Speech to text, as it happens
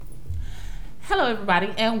Hello,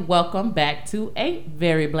 everybody, and welcome back to a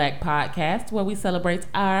Very Black podcast where we celebrate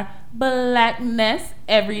our blackness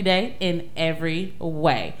every day in every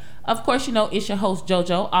way. Of course, you know, it's your host,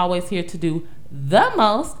 JoJo, always here to do the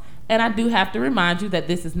most. And I do have to remind you that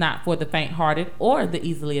this is not for the faint-hearted or the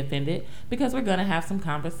easily offended, because we're going to have some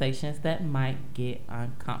conversations that might get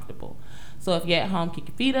uncomfortable. So if you're at home, kick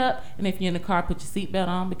your feet up. And if you're in the car, put your seatbelt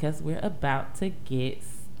on, because we're about to get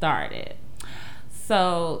started.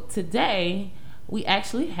 So today, we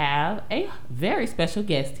actually have a very special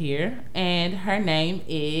guest here, and her name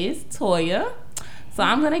is Toya. So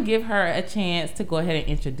I'm going to give her a chance to go ahead and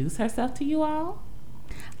introduce herself to you all.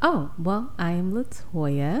 Oh, well, I am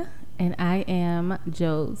Latoya, and I am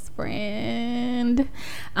Joe's friend.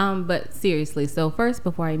 But seriously, so first,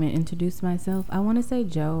 before I even introduce myself, I want to say,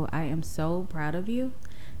 Joe, I am so proud of you,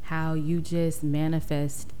 how you just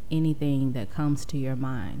manifest anything that comes to your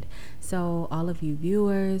mind. So all of you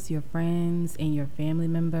viewers, your friends, and your family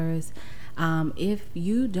members, if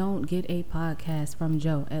you don't get a podcast from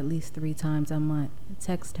Joe at least 3 times a month,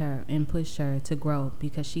 text her and push her to grow,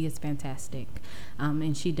 because she is fantastic.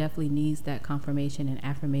 And she definitely needs that confirmation and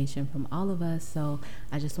affirmation from all of us. So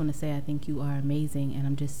I just want to say I think you are amazing, and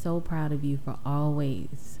I'm just so proud of you for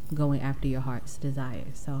always going after your heart's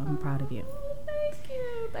desires. So I'm proud of you.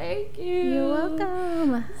 Thank you. You're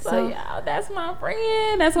welcome. So y'all, that's my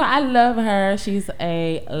friend. That's why I love her. She's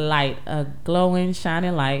a light, a glowing,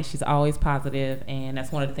 shining light. She's always positive, and that's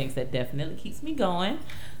one of the things that definitely keeps me going.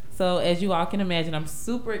 So as you all can imagine, I'm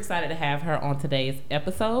super excited to have her on today's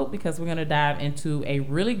episode, because we're going to dive into a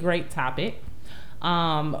really great topic.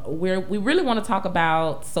 Where we really want to talk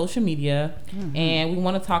about social media, and we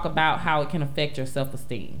want to talk about how it can affect your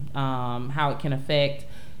self-esteem, how it can affect,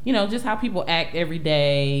 you know, just how people act every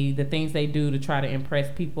day, the things they do to try to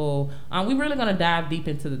impress people. We're really going to dive deep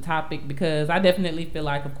into the topic, because I definitely feel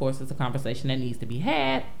like, of course, it's a conversation that needs to be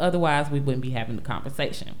had. Otherwise, we wouldn't be having the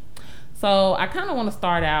conversation. So I kind of want to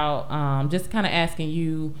start out just kind of asking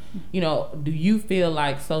you, you know, do you feel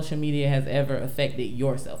like social media has ever affected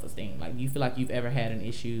your self-esteem? Like, do you feel like you've ever had an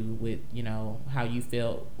issue with, you know, how you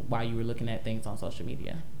felt while you were looking at things on social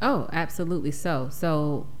media? Oh, absolutely.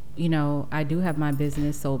 So, you know, I do have my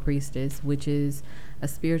business, Soul Priestess, which is a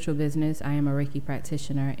spiritual business. I am a Reiki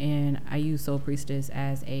practitioner, and I use Soul Priestess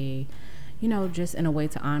as a, you know, just in a way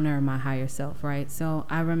to honor my higher self, right? So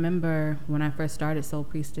I remember when I first started Soul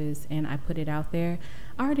Priestess and I put it out there,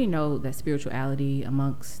 I already know that spirituality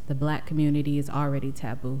amongst the Black community is already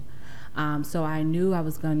taboo. So I knew I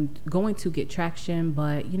was going to get traction,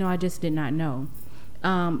 but, you know, I just did not know.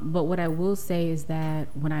 But what I will say is that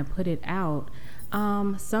when I put it out,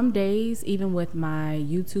 some days, even with my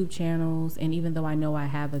YouTube channels, and even though I know I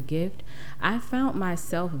have a gift, I found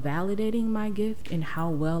myself validating my gift and how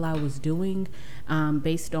well I was doing,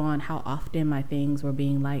 based on how often my things were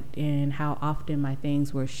being liked and how often my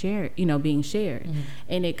things were shared, you know, being shared.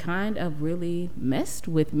 And it kind of really messed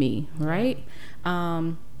with me, right?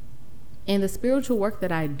 And the spiritual work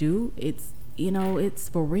that I do, it's, you know, it's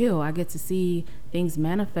for real. I get to see things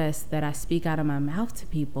manifest that I speak out of my mouth to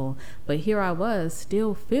people. But here I was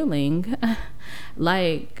still feeling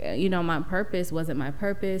like, you know, my purpose wasn't my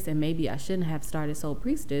purpose, and maybe I shouldn't have started Soul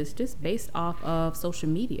Priestess just based off of social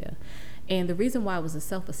media. And the reason why it was a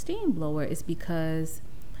self-esteem blower is because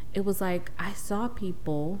it was like I saw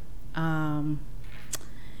people,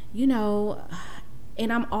 you know,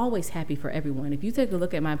 and I'm always happy for everyone. If you take a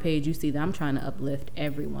look at my page, you see that I'm trying to uplift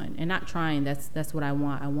everyone, and not trying. That's what I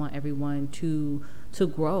want. I want everyone to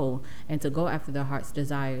grow and to go after their heart's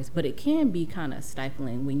desires. But it can be kind of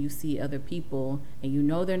stifling when you see other people and you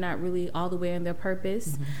know they're not really all the way in their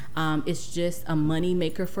purpose. It's just a money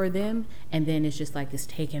maker for them, and then it's just like it's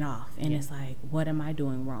taken off, and it's like, what am I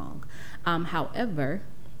doing wrong? However,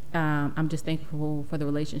 I'm just thankful for the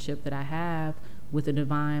relationship that I have with the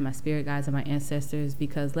divine, my spirit guides, and my ancestors,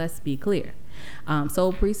 because let's be clear,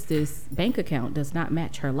 Soul Priestess bank account does not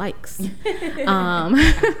match her likes. I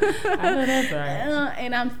know that's right.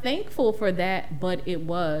 And I'm thankful for that, but it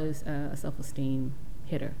was a self-esteem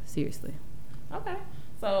hitter, seriously. Okay.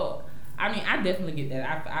 So, I mean, I definitely get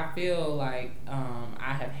that. I feel like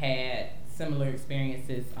I have had similar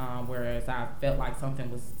experiences, whereas I felt like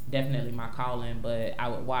something was definitely my calling, but I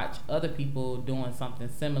would watch other people doing something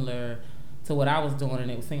similar to what I was doing, and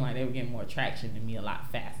it would seem like they were getting more traction than me a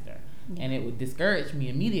lot faster. And it would discourage me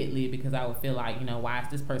immediately, because I would feel like, you know, why is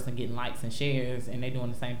this person getting likes and shares and they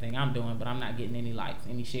doing the same thing I'm doing, but I'm not getting any likes,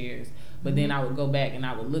 any shares. But then I would go back and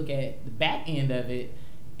I would look at the back end of it,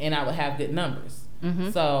 and I would have good numbers.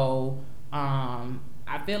 So I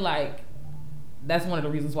feel like that's one of the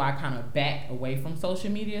reasons why I kind of back away from social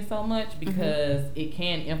media so much, because it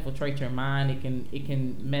can infiltrate your mind. It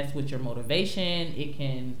can mess with your motivation. It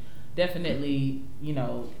can definitely,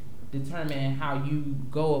 determine how you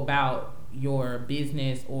go about your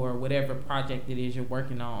business or whatever project it is you're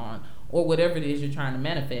working on or whatever it is you're trying to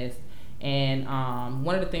manifest. And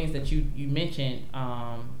one of the things that you mentioned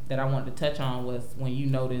that I wanted to touch on was when you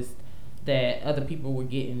noticed that other people were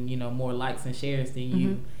getting, more likes and shares than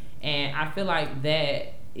you. And I feel like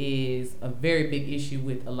that is a very big issue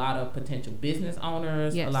with a lot of potential business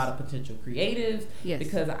owners, a lot of potential creatives,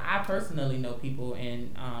 because I personally know people,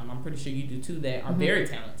 and I'm pretty sure you do too, that are very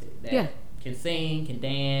talented, that can sing, can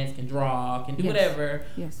dance, can draw, can do whatever,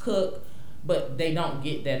 cook, but they don't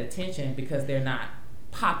get that attention because they're not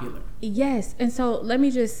popular. Yes. And so let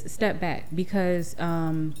me just step back, because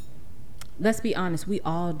let's be honest, we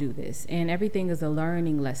all do this, and everything is a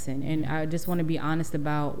learning lesson. And I just want to be honest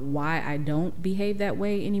about why I don't behave that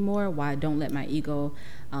way anymore, why I don't let my ego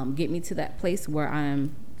get me to that place where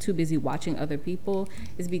I'm too busy watching other people,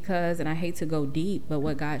 is because, and I hate to go deep, but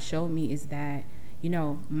what God showed me is that,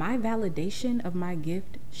 my validation of my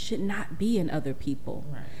gift should not be in other people.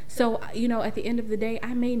 Right. So, at the end of the day,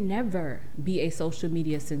 I may never be a social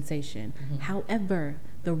media sensation. However,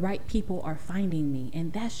 the right people are finding me,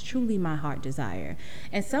 and that's truly my heart desire.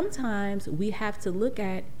 And sometimes we have to look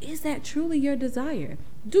at, is that truly your desire?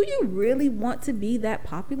 Do you really want to be that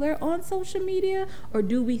popular on social media, or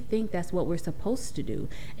do we think that's what we're supposed to do?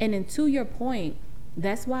 And then to your point,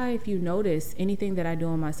 that's why if you notice anything that I do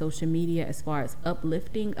on my social media as far as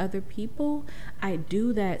uplifting other people, I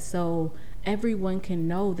do that so everyone can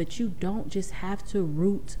know that you don't just have to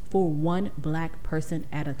root for one Black person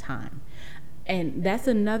at a time. And that's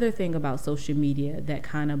another thing about social media that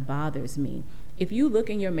kind of bothers me. If you look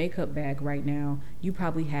in your makeup bag right now, you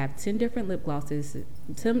probably have 10 different lip glosses,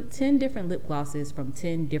 10 different lip glosses from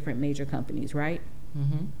 10 different major companies, right?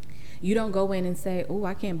 You don't go in and say, oh,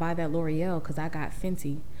 I can't buy that L'Oreal because I got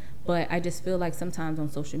Fenty. But I just feel like sometimes on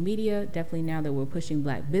social media, definitely now that we're pushing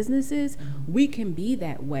Black businesses, we can be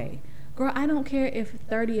that way. Girl, I don't care if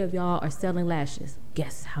 30 of y'all are selling lashes.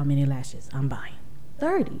 Guess how many lashes I'm buying?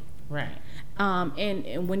 30. Right.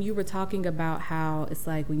 And when you were talking about how it's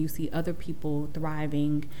like when you see other people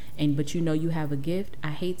thriving but you have a gift, I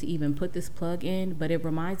hate to even put this plug in, but it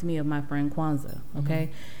reminds me of my friend Kwanzaa, okay?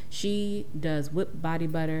 She does whipped body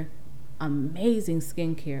butter, amazing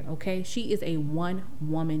skincare, okay? She is a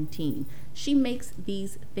one-woman team. She makes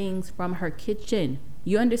these things from her kitchen.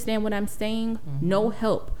 You understand what I'm saying? No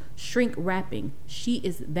help. Shrink wrapping. She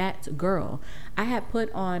is that girl. I had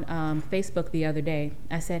put on Facebook the other day,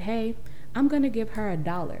 I said, hey, I'm going to give her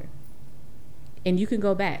 $1. And you can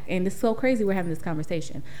go back. And it's so crazy we're having this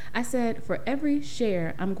conversation. I said, for every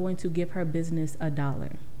share, I'm going to give her business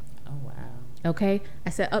 $1. Oh, wow. Okay?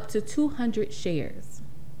 I said up to 200 shares.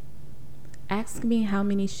 Ask me how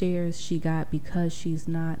many shares she got because she's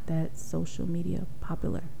not that social media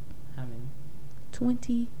popular. How many?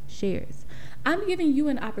 20 shares. I'm giving you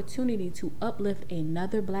an opportunity to uplift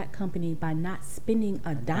another Black company by not spending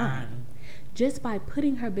a dime. Just by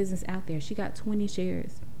putting her business out there. She got 20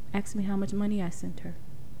 shares. Ask me how much money I sent her.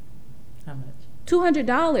 How much?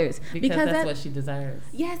 $200. Because that's what she deserves.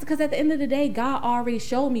 Yes, because at the end of the day, God already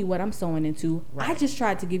showed me what I'm sowing into. Right. I just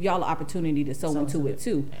tried to give y'all the opportunity to sow into it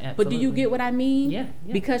too. Absolutely. But do you get what I mean? Yeah.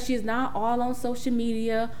 Because she's not all on social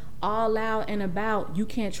media, all out and about. You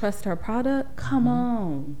can't trust her product? Come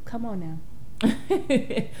on now.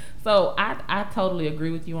 So I totally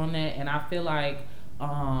agree with you on that, and I feel like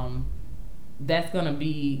that's gonna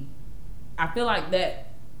be, I feel like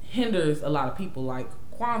that hinders a lot of people. Like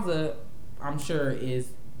Kwanzaa, I'm sure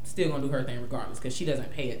is still gonna do her thing regardless because she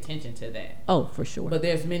doesn't pay attention to that. Oh, for sure. But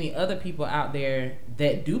there's many other people out there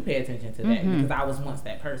that do pay attention to that because I was once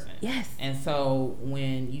that person. Yes. And so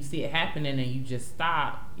when you see it happening and you just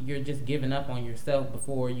stop, you're just giving up on yourself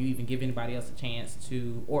before you even give anybody else a chance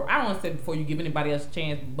to, or I don't want to say before you give anybody else a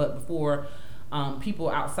chance, but before people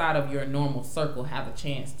outside of your normal circle have a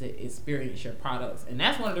chance to experience your products. And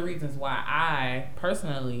that's one of the reasons why I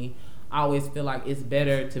personally always feel like it's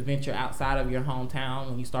better to venture outside of your hometown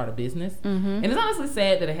when you start a business. And it's honestly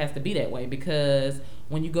sad that it has to be that way because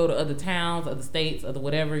when you go to other towns, other states, other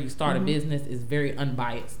whatever, you start a business, it's very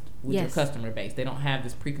unbiased with your customer base. They don't have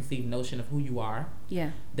this preconceived notion of who you are.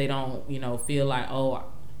 Yeah. They don't, feel like, oh,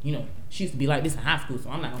 she used to be like this in high school, so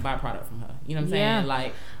I'm not going to buy a product from her. You know what I'm saying?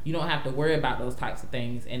 Like, you don't have to worry about those types of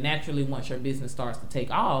things. And naturally, once your business starts to take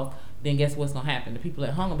off, then guess what's gonna happen? The people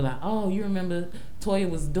at home will be like, oh, you remember Toya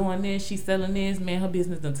was doing this, she's selling this, man, her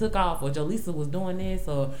business done took off, or Jolisa was doing this,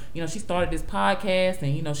 or, you know, she started this podcast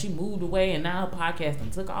and, you know, she moved away and now her podcast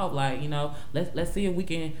done took off. Like, you know, let's see if we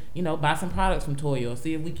can, you know, buy some products from Toya, or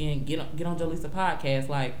see if we can get on Jolisa podcast.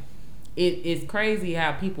 Like, it's crazy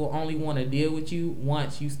how people only want to deal with you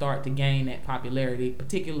once you start to gain that popularity,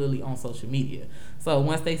 particularly on social media. So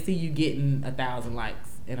once they see you getting 1,000 likes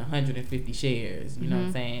and 150 shares, you know what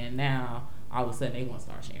I'm saying? Now all of a sudden they want to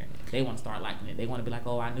start sharing it. They want to start liking it. They want to be like,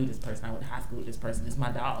 oh, I knew this person. I went to high school with this person. It's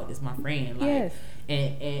my dog. It's my friend. Like,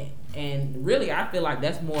 yes. And really, I feel like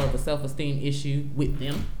that's more of a self-esteem issue with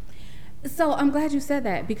them. So I'm glad you said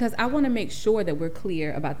that, because I want to make sure that we're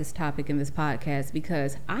clear about this topic in this podcast,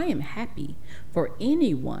 because I am happy for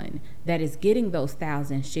anyone that is getting those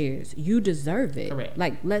 1,000 shares. You deserve it. Correct.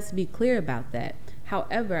 Like, let's be clear about that.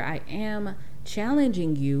 However, I am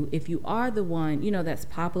challenging you, if you are the one, you know, that's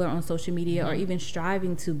popular on social media or even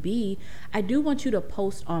striving to be, I do want you to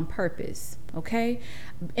post on purpose, okay?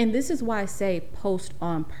 And this is why I say post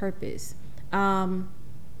on purpose.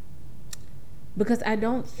 Because I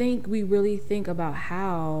don't think we really think about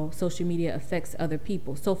how social media affects other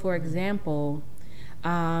people. So, for example,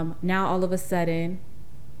 now all of a sudden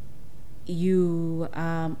you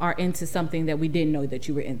are into something that we didn't know that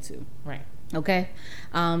you were into. Right. Okay.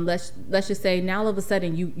 Let's just say now all of a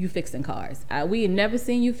sudden you fixing cars. We had never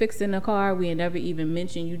seen you fixing a car. We had never even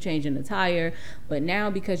mentioned you changing a tire. But now,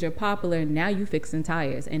 because you're popular, now you fixing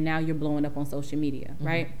tires, and now you're blowing up on social media,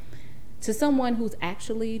 right? To someone who's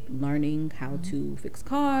actually learning how to fix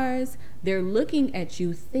cars, they're looking at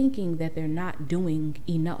you thinking that they're not doing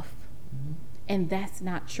enough. And that's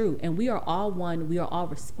not true. And we are all one. We are all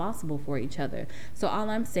responsible for each other. So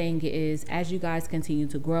all I'm saying is, as you guys continue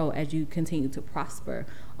to grow, as you continue to prosper,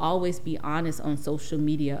 always be honest on social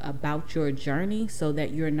media about your journey so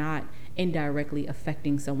that you're not indirectly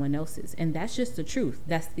affecting someone else's. And that's just the truth.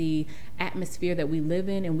 That's the atmosphere that we live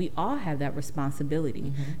in, and we all have that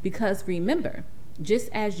responsibility. Because remember, just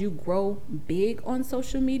as you grow big on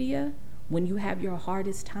social media, when you have your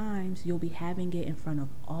hardest times, you'll be having it in front of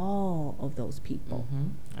all of those people.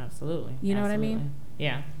 Absolutely. You know what I mean?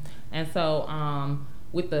 Yeah. And so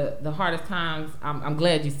with the hardest times, I'm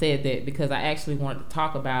glad you said that, because I actually wanted to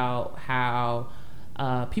talk about how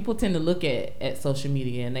people tend to look at social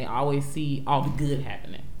media and they always see all the good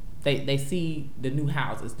happening. They see the new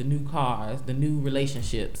houses, the new cars, the new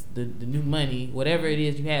relationships, the new money, whatever it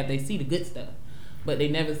is you have, they see the good stuff. But they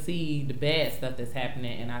never see the bad stuff that's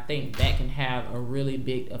happening, and I think that can have a really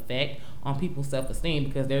big effect on people's self-esteem,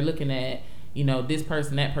 because they're looking at, you know, this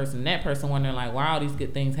person, that person, wondering like, why are all these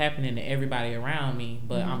good things happening to everybody around me,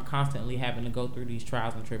 but I'm constantly having to go through these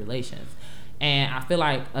trials and tribulations. And I feel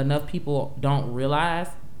like enough people don't realize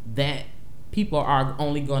that people are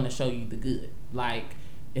only going to show you the good. Like,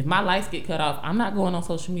 if my lights get cut off, I'm not going on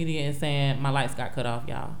social media and saying my lights got cut off,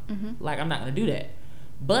 y'all. Like, I'm not going to do that.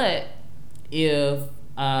 But if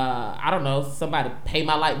I don't know, somebody pay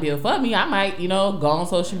my light bill for me, I might, you know, go on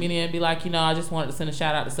social media and be like, you know, I just wanted to send a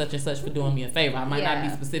shout out to such and such for doing me a favor. I might not be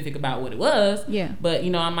specific about what it was, but, you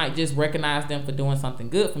know, I might just recognize them for doing something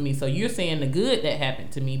good for me. So you're seeing the good that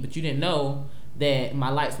happened to me, but you didn't know that my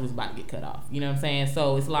lights was about to get cut off. You know what I'm saying?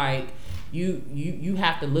 So it's like you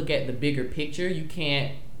have to look at the bigger picture. You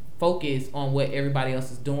can't focus on what everybody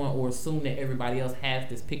else is doing or assume that everybody else has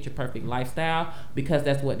this picture perfect lifestyle, because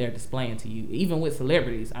that's what they're displaying to you. Even with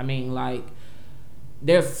celebrities, I mean, like,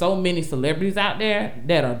 there's so many celebrities out there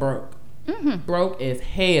that are broke as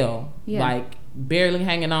hell, like barely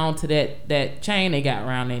hanging on to that chain they got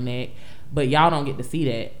around their neck. But y'all don't get to see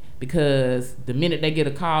that, because the minute they get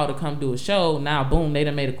a call to come do a show, now boom, they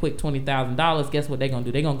done made a quick $20,000. Guess what they're gonna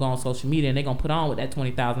do? They're gonna go on social media and they're gonna put on with that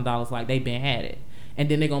 $20,000 like they been had it. And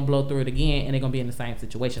then they're going to blow through it again, and they're going to be in the same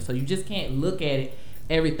situation. So you just can't look at it,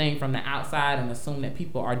 everything from the outside, and assume that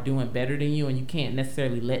people are doing better than you, and you can't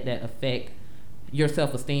necessarily let that affect your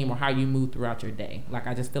self-esteem or how you move throughout your day. Like,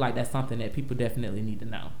 I just feel like that's something that people definitely need to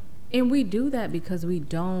know. And we do that because we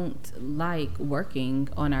don't like working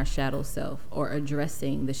on our shadow self or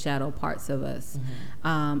addressing the shadow parts of us.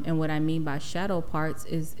 And what I mean by shadow parts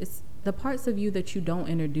is it's the parts of you that you don't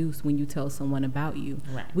introduce when you tell someone about you.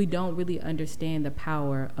 Right. We don't really understand the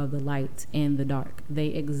power of the light and the dark. They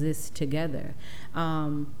exist together.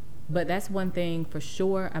 But that's one thing for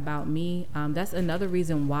sure about me. That's another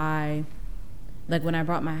reason why, like, when I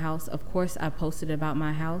bought my house, of course I posted about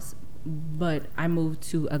my house, but I moved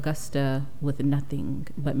to Augusta with nothing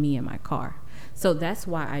but me and my car. So that's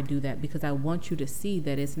why I do that, because I want you to see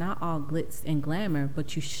that it's not all glitz and glamour,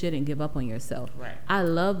 but you shouldn't give up on yourself. Right. I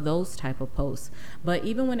love those type of posts. But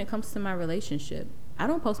even when it comes to my relationship, I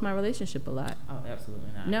don't post my relationship a lot. Oh, absolutely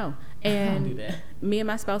not. No. And And I don't do that. me and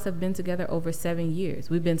my spouse have been together over 7 years.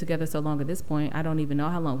 We've been together so long at this point, I don't even know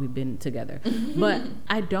how long we've been together. But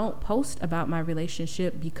I don't post about my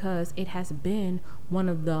relationship because it has been one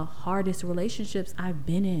of the hardest relationships I've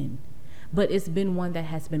been in. But it's been one that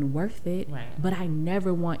has been worth it. Right. But I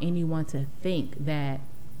never want anyone to think that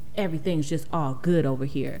everything's just all good over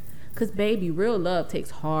here. Because, baby, real love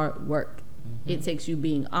takes hard work. It takes you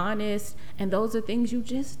being honest, and those are things you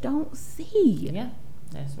just don't see. Yeah,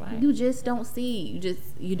 that's right. You just don't see.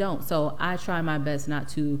 You don't. So I try my best not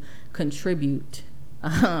to contribute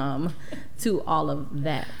to all of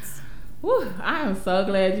that. Whew, I am so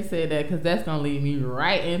glad you said that, because that's going to lead me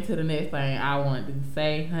right into the next thing I wanted to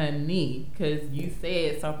say, honey, because you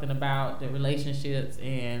said something about the relationships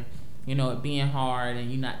and, you know, it being hard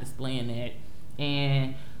and you not displaying that.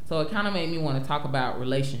 And so it kind of made me want to talk about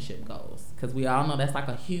relationship goals, because we all know that's like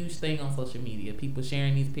a huge thing on social media. People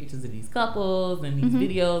sharing these pictures of these couples and these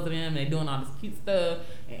videos of them, and they doing all this cute stuff,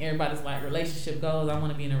 and everybody's like, relationship goals, I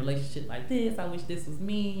want to be in a relationship like this, I wish this was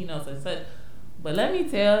me, you know, such. But let me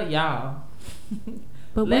tell y'all.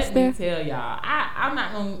 But let me tell y'all, I'm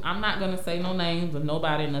not gonna say no names of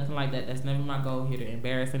nobody, nothing like that. That's never my goal here to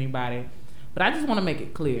embarrass anybody. But I just want to make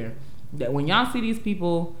it clear that when y'all see these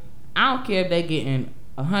people, I don't care if they getting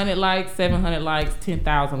 100 likes, 700 likes,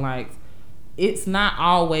 10,000 likes. It's not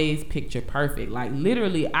always picture perfect. Like,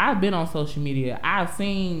 literally, I've been on social media. I've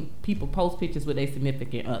seen people post pictures with their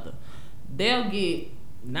significant other. They'll get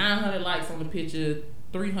 900 likes on the picture,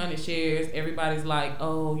 300 shares. Everybody's like,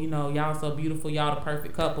 oh, you know, y'all so beautiful. Y'all the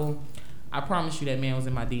perfect couple. I promise you that man was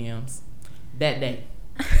in my DMs that day.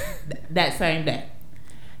 That same day.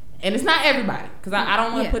 And it's not everybody, because I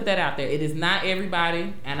don't want to put that out there. It is not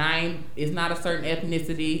everybody, and it's not a certain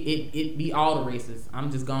ethnicity. It be all the races.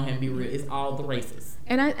 I'm just going ahead and be real. It's all the races.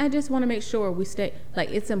 And I just want to make sure we stay,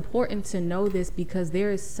 like, it's important to know this, because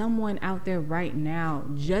there is someone out there right now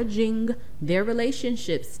judging their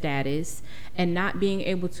relationship status and not being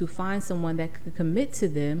able to find someone that could commit to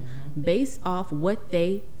them based off what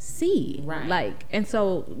they see. Right. Like, and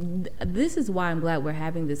so this is why I'm glad we're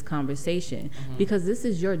having this conversation, because this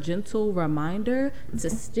is your gentle reminder to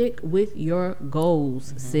stick with your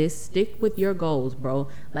goals, sis. Stick with your goals, bro.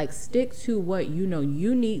 Like, stick to what you know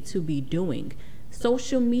you need to be doing.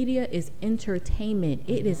 Social media is entertainment.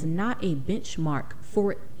 It is not a benchmark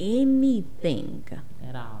for anything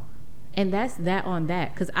At all. And that's that on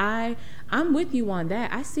that. Because I'm with you on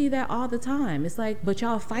that. I see that all the time. It's like, but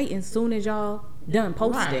y'all fighting soon as y'all done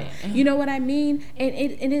posting. Right. You know what I mean? And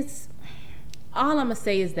it's all I'm going to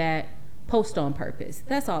say is that post on purpose.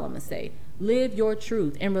 That's all I'm going to say. Live your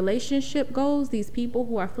truth. And relationship goals, these people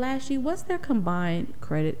who are flashy, what's their combined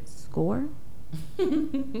credit score?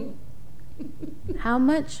 How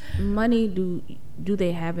much money do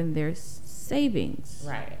they have in their savings?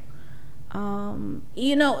 Right.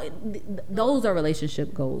 You know, those are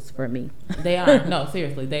relationship goals for me. They are. No,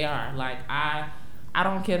 seriously, they are. Like, I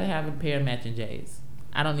don't care to have a pair of matching J's.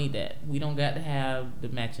 I don't need that. We don't got to have the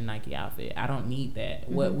matching Nike outfit. I don't need that.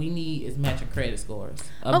 What we need is matching credit scores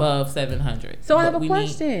above 700. So I have a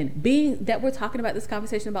question. Being that we're talking about this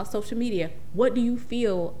conversation about social media, how do you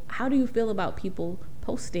feel about people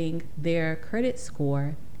posting their credit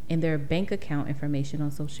score and their bank account information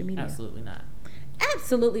on social media? Absolutely not.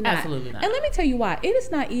 Absolutely not. Absolutely not. And let me tell you why. It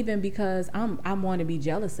is not even because I want to be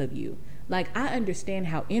jealous of you. Like, I understand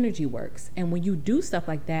how energy works. And when you do stuff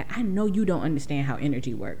like that, I know you don't understand how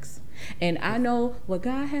energy works. And I know what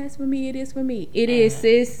God has for me, it is for me. It is,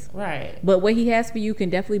 sis. Right. But what he has for you can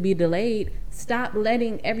definitely be delayed. Stop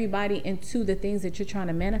letting everybody into the things that you're trying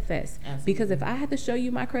to manifest. Absolutely. Because if I had to show you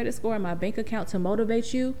my credit score and my bank account to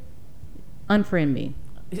motivate you, unfriend me.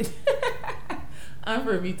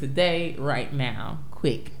 Unfriend me today, right now,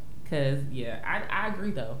 quick. Because, yeah, I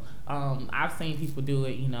agree, though. I've seen people do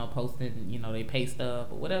it, you know, posting, you know, they pay stuff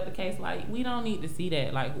or whatever the case. Like, we don't need to see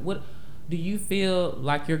that. Like, what do you feel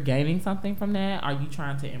like you're gaining something from that? Are you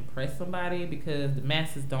trying to impress somebody? Because the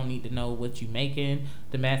masses don't need to know what you're making.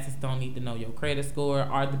 The masses don't need to know your credit score.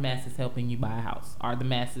 Are the masses helping you buy a house? Are the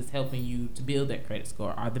masses helping you to build that credit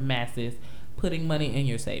score? Are the masses putting money in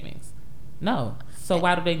your savings? No. So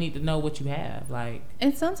why do they need to know what you have? Like,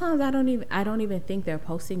 and sometimes I don't even think they're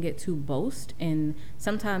posting it to boast, and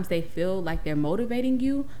sometimes they feel like they're motivating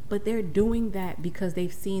you, but they're doing that because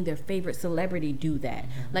they've seen their favorite celebrity do that.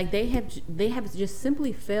 Like, they have just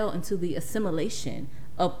simply fell into the assimilation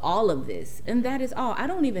of all of this, and that is all. I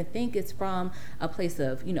don't even think it's from a place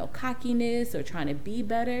of, you know, cockiness or trying to be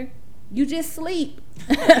better. You just sleep.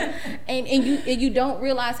 and you don't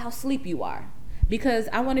realize how sleep you are. Because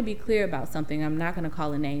I want to be clear about something. I'm not going to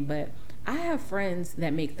call a name, but I have friends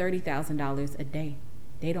that make $30,000 a day.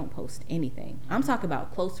 They don't post anything. I'm talking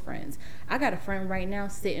about close friends. I got a friend right now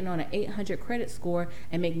sitting on an 800 credit score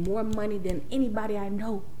and make more money than anybody I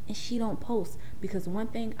know, and she don't post. Because one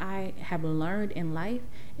thing I have learned in life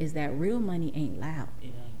is that real money ain't loud. It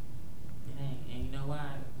ain't. It ain't. And you know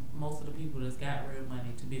why? Most of the people that's got real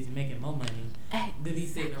money too busy making more money to be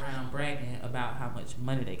sitting around bragging about how much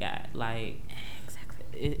money they got. Like,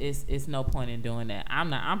 it's no point in doing that.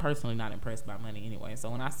 I'm personally not impressed by money anyway.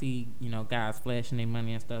 So when I see, guys flashing their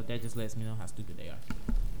money and stuff, that just lets me know how stupid they are.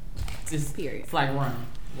 Just period. It's like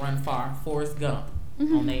run far, Forrest Gump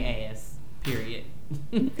on their ass. Period.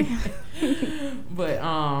 But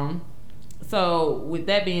so with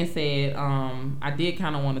that being said, I did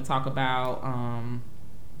kind of want to talk about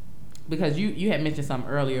because you had mentioned something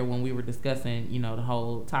earlier when we were discussing, the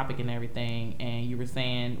whole topic and everything, and you were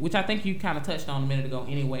saying, which I think you kind of touched on a minute ago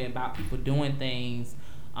anyway, about people doing things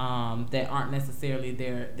that aren't necessarily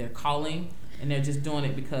their calling, and they're just doing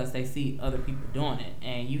it because they see other people doing it.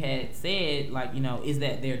 And you had said, like, is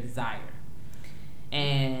that their desire?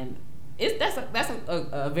 And that's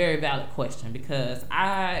a very valid question, because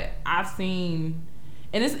I've seen.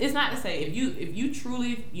 And it's not to say if you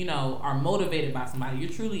truly, are motivated by somebody, you're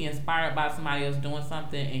truly inspired by somebody else doing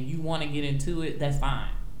something and you want to get into it, that's fine.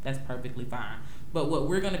 That's perfectly fine. But what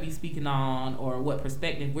we're going to be speaking on, or what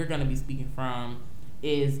perspective we're going to be speaking from,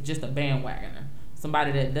 is just a bandwagoner.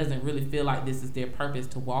 Somebody that doesn't really feel like this is their purpose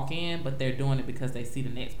to walk in, but they're doing it because they see the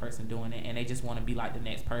next person doing it and they just want to be like the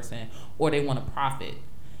next person, or they want to profit.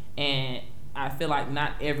 And I feel like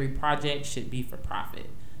not every project should be for profit.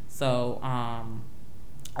 So,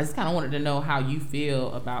 I just kind of wanted to know how you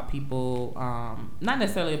feel about people, not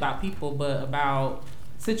necessarily about people, but about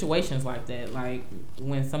situations like that. Like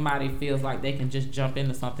when somebody feels like they can just jump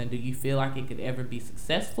into something, do you feel like it could ever be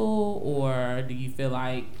successful, or do you feel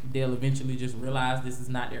like they'll eventually just realize this is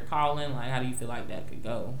not their calling? Like, how do you feel like that could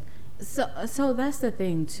go? So that's the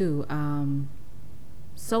thing too.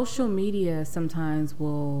 Social media sometimes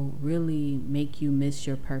will really make you miss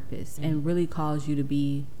your purpose and really cause you to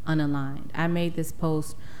be unaligned. I made this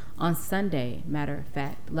post on Sunday, matter of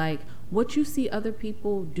fact. Like, what you see other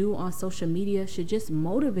people do on social media should just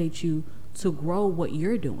motivate you to grow what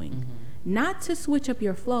you're doing. Not to switch up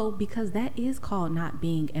your flow, because that is called not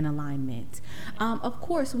being in alignment. Of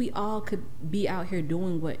course, we all could be out here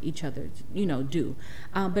doing what each other, do.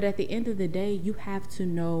 But at the end of the day, you have to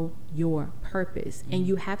know your purpose, and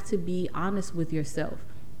you have to be honest with yourself.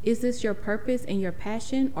 Is this your purpose and your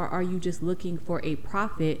passion, or are you just looking for a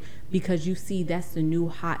profit because you see that's the new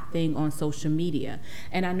hot thing on social media?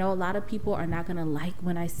 And I know a lot of people are not going to like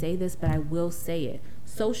when I say this, but I will say it.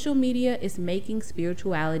 Social media is making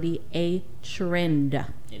spirituality a trend.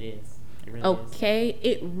 It is. It really is.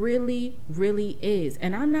 It really, really is.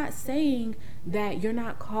 And I'm not saying that you're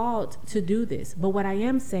not called to do this, but what I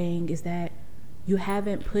am saying is that you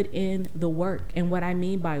haven't put in the work. And what I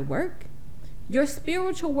mean by work, your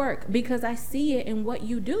spiritual work, because I see it in what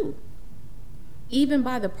you do. Even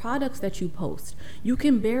by the products that you post, you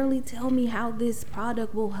can barely tell me how this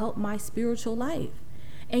product will help my spiritual life.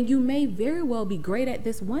 And you may very well be great at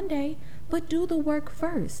this one day, but do the work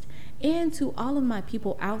first. And to all of my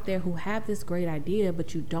people out there who have this great idea,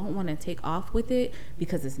 but you don't want to take off with it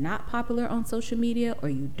because it's not popular on social media, or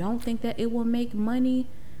you don't think that it will make money,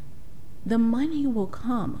 the money will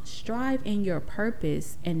come. Strive in your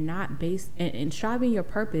purpose and strive in your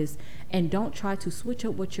purpose, and don't try to switch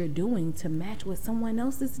up what you're doing to match what someone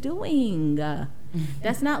else is doing.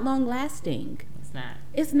 That's not long lasting.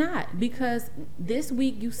 It's not, because this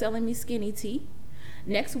week you selling me skinny tea.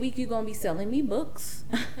 Next week you're gonna be selling me books.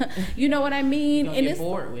 You know what I mean? You're gonna get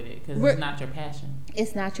bored with it because it's not your passion.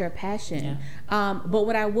 It's not your passion. Yeah. But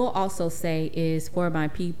what I will also say is, for my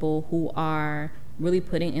people who are really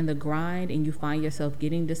putting in the grind and you find yourself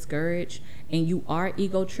getting discouraged and you are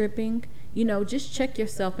ego tripping, just check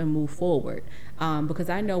yourself and move forward. Because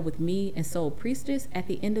I know with me and Soul Priestess, at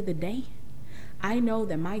the end of the day, I know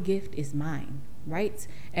that my gift is mine, right?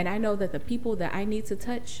 And I know that the people that I need to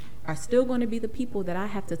touch are still going to be the people that I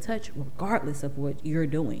have to touch regardless of what you're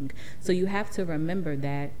doing. So you have to remember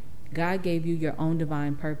that God gave you your own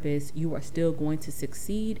divine purpose. You are still going to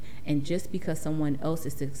succeed. And just because someone else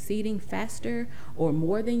is succeeding faster or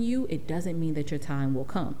more than you, it doesn't mean that your time will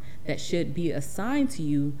come. That should be a sign to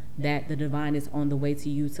you that the divine is on the way to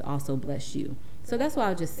you to also bless you. So that's what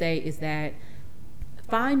I'll just say, is that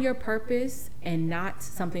find your purpose and not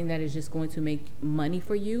something that is just going to make money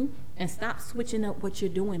for you, and stop switching up what you're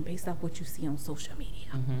doing based off what you see on social media.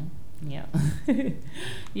 Yeah.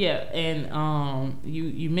 Yeah. And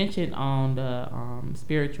you mentioned on the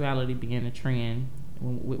spirituality being a trend,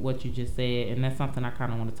 with what you just said, and that's something I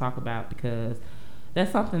kind of want to talk about because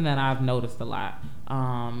that's something that I've noticed a lot.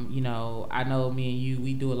 You know, I know me and you,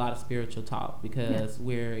 we do a lot of spiritual talk because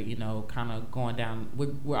we're, you know, kind of going down.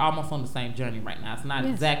 We're almost on the same journey right now. It's not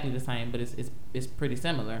exactly the same, but it's pretty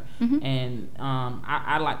similar. And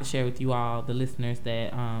I'd like to share with you all, the listeners,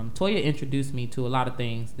 that Toya introduced me to a lot of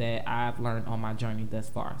things that I've learned on my journey thus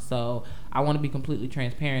far. So I want to be completely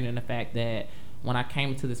transparent in the fact that when I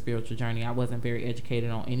came to the spiritual journey, I wasn't very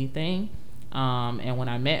educated on anything. And when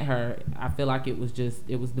I met her, I feel like it was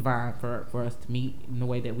divine for us to meet in the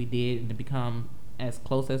way that we did and to become as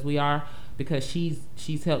close as we are, because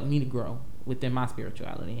she's helped me to grow within my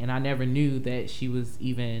spirituality. And I never knew that she was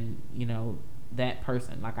even, you know, that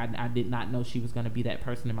person. Like I did not know she was going to be that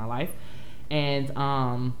person in my life. And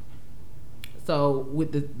so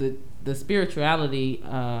with the spirituality,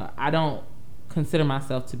 I don't consider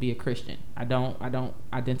myself to be a Christian. I don't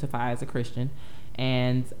identify as a Christian.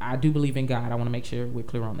 And I do believe in God. I want to make sure we're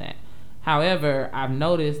clear on that. However, I've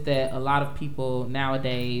noticed that a lot of people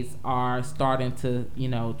nowadays are starting to, you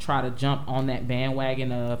know, try to jump on that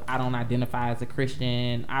bandwagon of I don't identify as a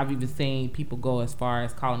Christian. I've even seen people go as far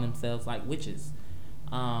as calling themselves like witches.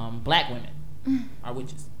 Black women are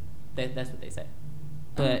witches. That's what they say.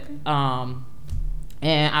 But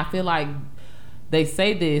and I feel like they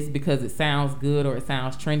say this because it sounds good or it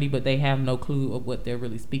sounds trendy, but they have no clue of what they're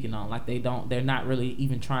really speaking on. Like they're not really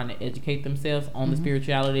even trying to educate themselves on the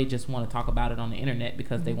spirituality. They just want to talk about it on the internet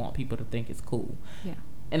because they want people to think it's cool. Yeah.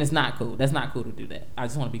 And it's not cool. That's not cool to do that. I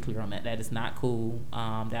just want to be clear on that. That is not cool.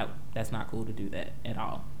 That's not cool to do that at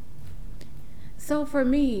all. So for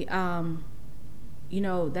me, you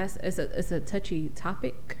know, it's a touchy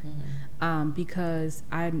topic, because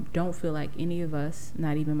I don't feel like any of us,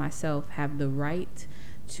 not even myself, have the right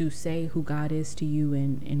to say who God is to you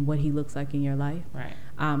and what he looks like in your life.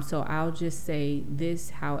 Right. So I'll just say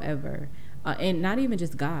this, however, and not even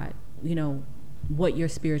just God, you know, what your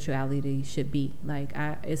spirituality should be. Like,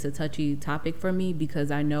 it's a touchy topic for me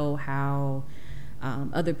because I know how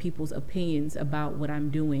other people's opinions about what I'm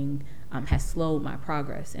doing has slowed my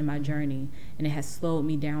progress and my journey, and it has slowed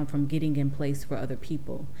me down from getting in place for other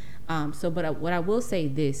people. But what I will say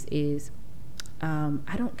this is,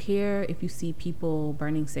 I don't care if you see people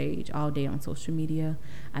burning sage all day on social media.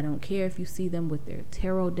 I don't care if you see them with their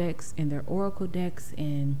tarot decks and their oracle decks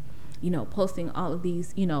and, you know, posting all of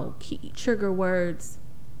these, you know, key trigger words,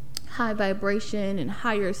 high vibration and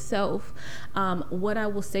higher self. What I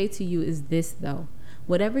will say to you is this, though.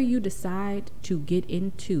 Whatever you decide to get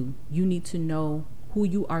into, you need to know who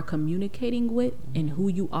you are communicating with and who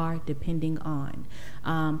you are depending on.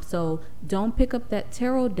 So don't pick up that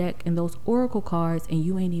tarot deck and those oracle cards and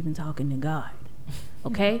you ain't even talking to God.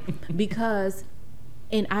 Okay? Because,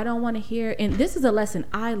 and I don't want to hear, and this is a lesson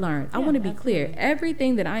I learned. I want to be clear.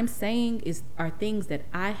 Everything that I'm saying are things that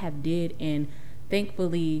I have did, and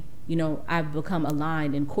thankfully, you know, I've become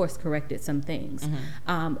aligned and course corrected some things.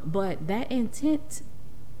 But that intent,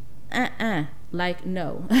 like,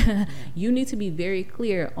 no. You need to be very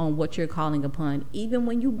clear on what you're calling upon. Even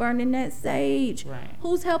when you burning that sage, right.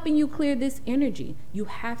 Who's helping you clear this energy? You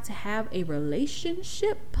have to have a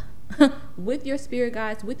relationship with your spirit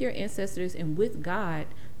guides, with your ancestors, and with God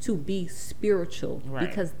to be spiritual. Right.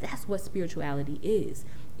 Because that's what spirituality is.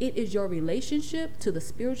 It is your relationship to the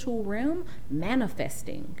spiritual realm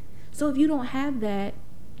manifesting. So if you don't have that,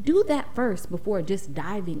 do that first before just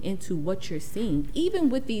diving into what you're seeing, even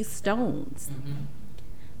with these stones.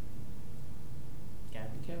 Gotta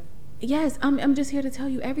be careful. Yes, I'm just here to tell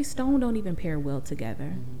you, every stone don't even pair well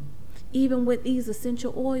together. Even with these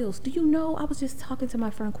essential oils. Do you know, I was just talking to my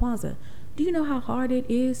friend Kwanzaa. Do you know how hard it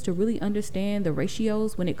is to really understand the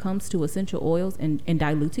ratios when it comes to essential oils and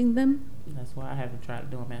diluting them? That's why I haven't tried to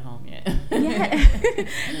do them at home yet.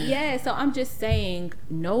 Yeah, so I'm just saying,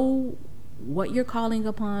 know what you're calling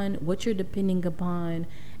upon, what you're depending upon,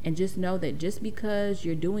 and just know that just because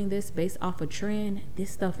you're doing this based off a trend, this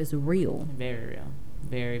stuff is real. Very real.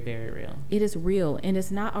 Very, very real. It is real, and it's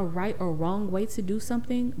not a right or wrong way to do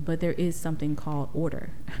something, but there is something called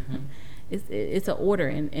order. It's an order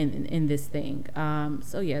in this thing.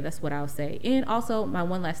 So yeah, that's what I'll say. And also, my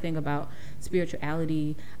one last thing about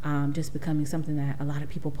spirituality, just becoming something that a lot of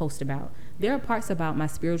people post about. There are parts about my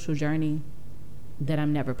spiritual journey that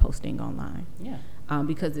I'm never posting online. Yeah.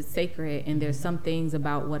 Because it's sacred, and there's some things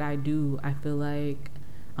about what I do, I feel like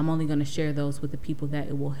I'm only going to share those with the people that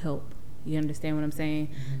it will help. You understand what I'm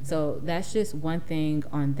saying? So that's just one thing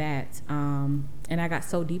on that. And I got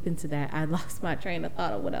so deep into that, I lost my train of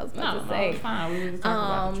thought of what I was about to say. No, it's fine. We were just talking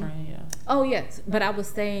about the train, yeah. Oh, yes. But I was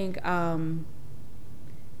saying,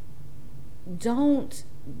 don't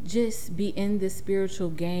just be in this spiritual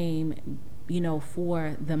game,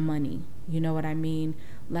 for the money. You know what I mean?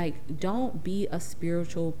 Like, don't be a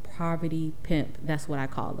spiritual poverty pimp. That's what I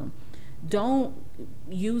call them. Don't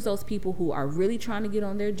use those people who are really trying to get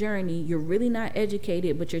on their journey. You're really not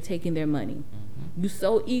educated, but you're taking their money. You're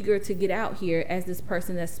so eager to get out here as this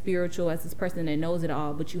person that's spiritual, as this person that knows it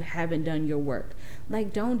all, but you haven't done your work.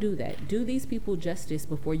 Like, don't do that. Do these people justice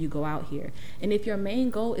before you go out here. And if your main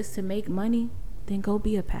goal is to make money, then go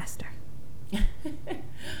be a pastor.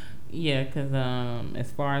 Yeah, because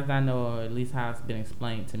as far as I know, or at least how it's been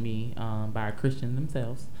explained to me by Christians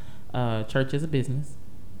themselves, church is a business.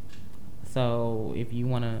 So if you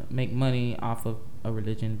want to make money off of a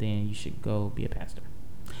religion, then you should go be a pastor.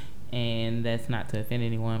 And that's not to offend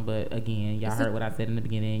anyone, but again, y'all heard what I said in the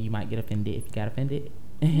beginning. You might get offended if you got offended.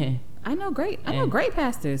 I know great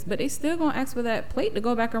pastors, but they still gonna ask for that plate to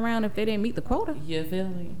go back around if they didn't meet the quota. You feel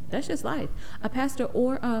me? That's just life. A pastor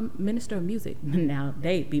or a minister of music, now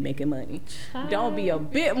they be making money. Don't be a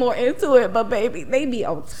bit more into it, but baby, they be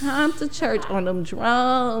on time to church on them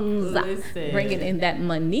drums. Listen, bringing in that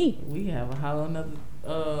money. We have a whole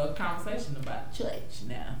another conversation about church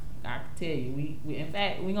now. I can tell you, we in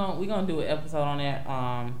fact we gonna do an episode on that.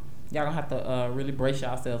 Y'all gonna have to really brace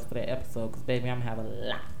yourselves for that episode, because baby, I'm gonna have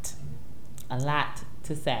a lot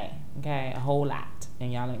to say. Okay, a whole lot,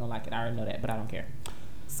 and y'all ain't gonna like it. I already know that, but I don't care.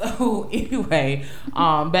 So anyway,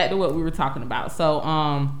 back to what we were talking about.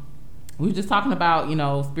 So we were just talking about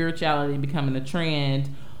spirituality becoming a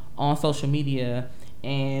trend on social media.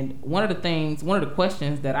 And one of the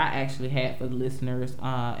questions that I actually had for the listeners,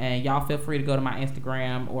 and y'all feel free to go to my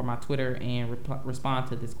Instagram or my Twitter and respond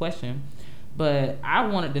to this question. But I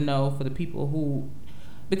wanted to know for the people who,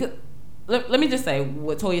 because let me just say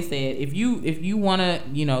what Toya said. If you want to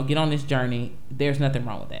get on this journey, there's nothing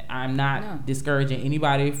wrong with that. I'm not discouraging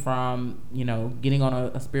anybody from getting on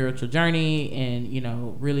a spiritual journey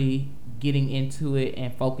and really getting into it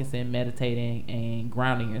and focusing, meditating, and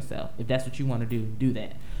grounding yourself. If that's what you want to do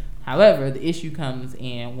that. However, the issue comes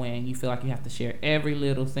in when you feel like you have to share every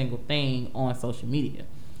little single thing on social media.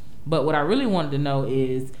 But what I really wanted to know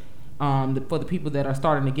is, for the people that are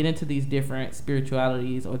starting to get into these different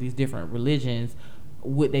spiritualities or these different religions,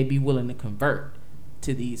 would they be willing to convert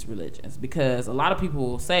to these religions? Because a lot of people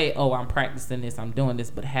will say, oh, I'm practicing this, I'm doing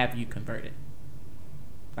this, but have you converted?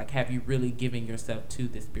 Like, have you really given yourself to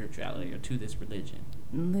this spirituality or to this religion?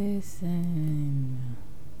 Listen,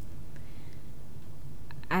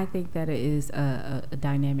 I think that it is a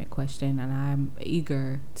dynamic question, and I'm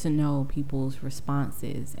eager to know people's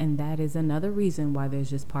responses. And that is another reason why there's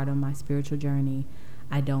just part of my spiritual journey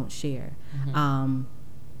I don't share. Mm-hmm.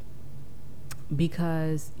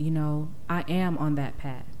 Because, I am on that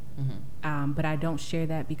path. Mm-hmm. But I don't share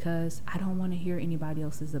that because I don't want to hear anybody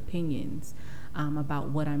else's opinions about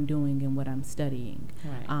what I'm doing and what I'm studying.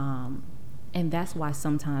 Right. And that's why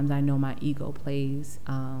sometimes I know my ego plays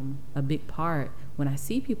a big part when I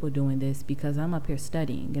see people doing this, because I'm up here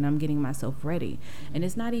studying and I'm getting myself ready. Mm-hmm. And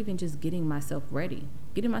it's not even just getting myself ready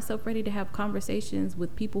to have conversations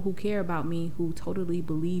with people who care about me, who totally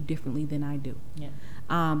believe differently than I do.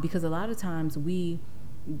 Yeah. Because a lot of times we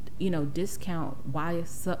discount why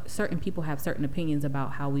certain people have certain opinions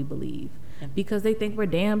about how we believe, because they think we're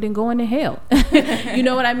damned and going to hell. You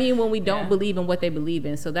know what I mean? When we don't believe in what they believe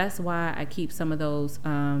in. So that's why I keep some of those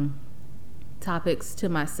topics to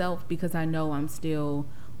myself, because I know I'm still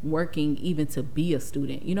working even to be a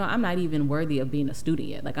student. I'm not even worthy of being a student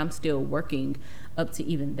yet. Like, I'm still working up to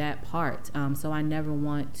even that part. So I never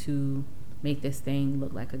want to make this thing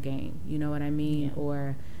look like a game. You know what I mean? Yeah.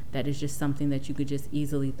 Or that is just something that you could just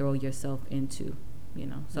easily throw yourself into,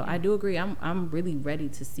 So I do agree. I'm really ready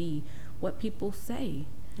to see what people say.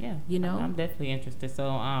 Yeah, I'm definitely interested.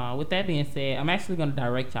 So with that being said, I'm actually going to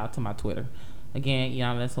direct y'all to my Twitter. Again,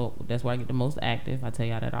 that's where I get the most active. I tell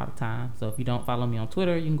y'all that all the time. So if you don't follow me on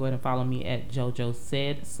Twitter, you can go ahead and follow me at JoJo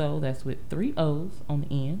Said So. That's with 3 O's on the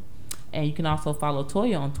end. And you can also follow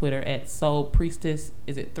Toya on Twitter at Soul Priestess.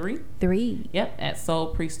 Is it 3? 3. Yep, at Soul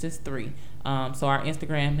Priestess 3. So our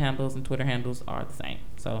Instagram handles and Twitter handles are the same.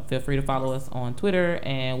 So feel free to follow us on Twitter,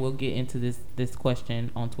 and we'll get into this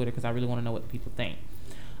question on Twitter, because I really want to know what people think.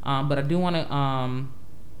 But I do want to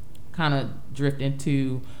kind of drift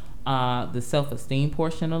into the self-esteem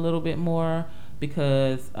portion a little bit more,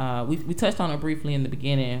 because we touched on it briefly in the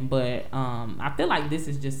beginning, but I feel like this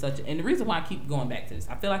is just and the reason why I keep going back to this,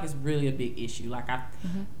 I feel like it's really a big issue. Like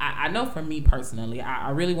I know for me personally,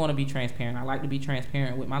 I really want to be transparent. I like to be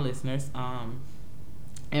transparent with my listeners.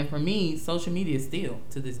 And for me, social media is still,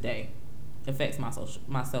 to this day, affects my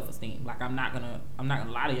self-esteem. Like I'm not gonna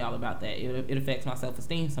lie to y'all about that. It affects my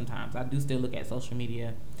self-esteem sometimes. I do still look at social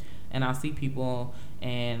media and I'll see people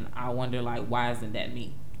and I wonder, like, why isn't that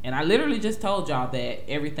me? And I literally just told y'all that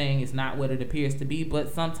everything is not what it appears to be,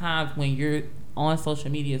 but sometimes when you're on social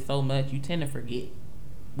media so much, you tend to forget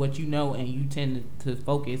what you know and you tend to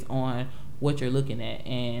focus on what you're looking at.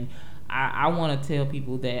 And I want to tell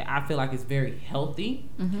people that I feel like it's very healthy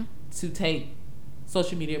to take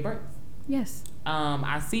social media breaks. Yes.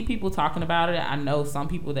 I see people talking about it. I know some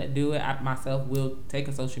people that do it. I myself will take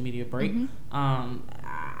a social media break.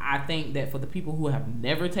 I think that for the people who have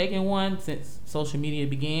never taken one since social media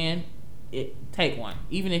began, take one.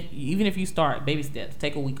 Even if you start baby steps,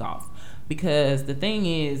 take a week off. Because the thing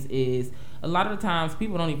is a lot of the times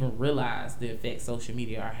people don't even realize the effects social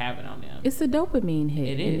media are having on them. It's a dopamine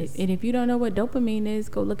hit. It is. And if you don't know what dopamine is,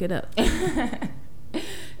 go look it up.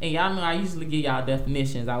 And y'all know I usually give y'all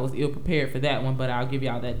definitions. I was ill prepared for that one, but I'll give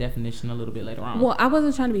y'all that definition a little bit later on. Well, I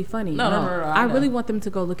wasn't trying to be funny. No. I really want them to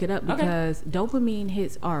go look it up because dopamine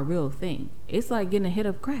hits are a real thing. It's like getting a hit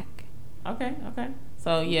of crack. Okay.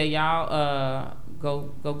 So yeah, y'all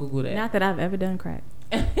go Google that. Not that I've ever done crack.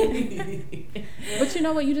 But you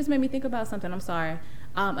know what? You just made me think about something. I'm sorry.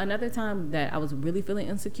 Another time that I was really feeling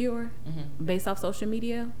insecure based off social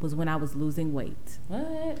media was when I was losing weight.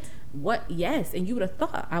 What? Yes. And you would have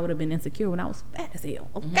thought I would have been insecure when I was fat as hell.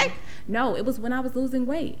 Okay. No, it was when I was losing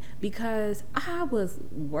weight because I was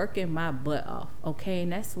working my butt off. Okay.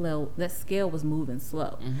 And that scale was moving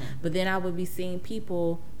slow. But then I would be seeing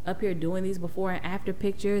people up here doing these before and after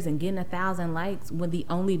pictures and getting 1,000 likes when the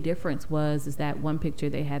only difference is that one picture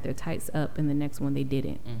they had their tights up and the next one they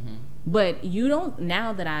didn't. But you don't,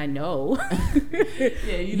 now that I know,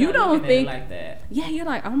 you don't think like that. Yeah, you're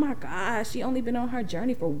like, oh my gosh, she only been on her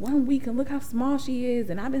journey for 1 week and look how small she is,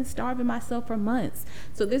 and I've been starving myself for months.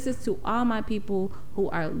 So this is to all my people who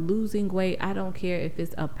are losing weight. I don't care if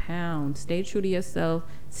it's a pound. Stay true to yourself.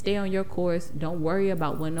 Stay on your course. Don't worry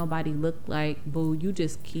about what nobody looked like. Boo, you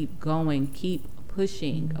just keep going. Keep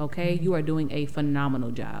pushing, okay? You are doing a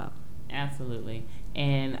phenomenal job. Absolutely.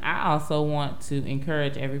 And I also want to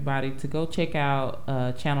encourage everybody to go check out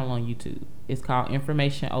a channel on YouTube. It's called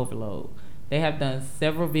Information Overload. They have done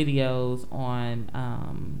several videos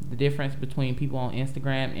on the difference between people on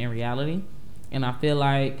Instagram and reality. And I feel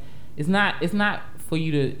like it's not for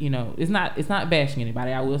you to, it's not bashing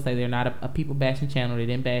anybody. I will say they're not a people bashing channel. They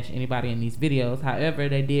didn't bash anybody in these videos. However,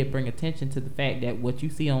 they did bring attention to the fact that what you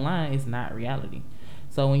see online is not reality.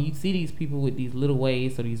 So when you see these people with these little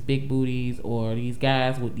waists or these big booties or these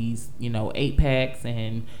guys with these, 8-packs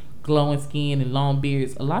and glowing skin and long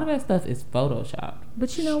beards, a lot of that stuff is Photoshopped.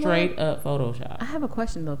 But you know Straight up Photoshopped. I have a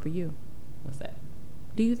question, though, for you. What's that?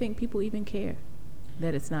 Do you think people even care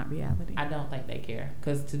that it's not reality? I don't think they care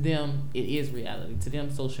because to them, it is reality. To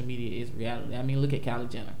them, social media is reality. I mean, look at Kylie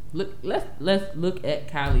Jenner. Let's look at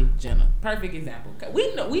Kylie Jenner. Perfect example.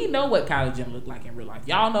 We know what Kylie Jenner looked like in real life.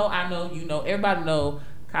 Y'all know, I know, you know, everybody know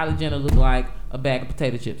Kylie Jenner looked like a bag of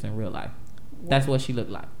potato chips in real life. That's what she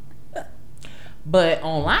looked like. But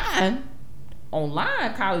online,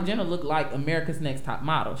 Kylie Jenner looked like America's Next Top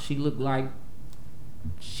Model. She looked like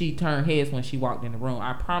she turned heads when she walked in the room.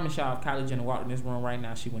 I promise y'all, if Kylie Jenner walked in this room right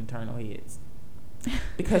now, she wouldn't turn no heads.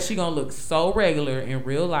 Because she gonna look so regular in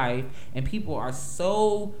real life, and people are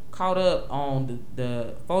so caught up on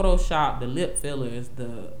the Photoshop, the lip fillers,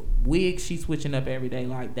 the wigs she's switching up every day.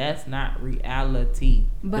 Like, that's not reality.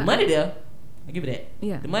 But the money there, I give it that.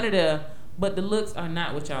 Yeah. The money there, but the looks are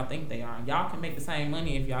not what y'all think they are. Y'all can make the same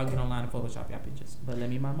money if y'all get online and Photoshop y'all pictures. But let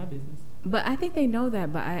me mind my business. But I think they know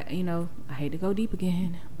that. But I hate to go deep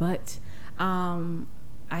again, but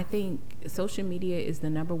I think social media is the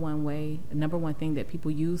number one thing that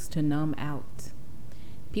people use to numb out.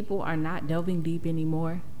 People are not delving deep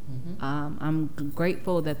anymore. I'm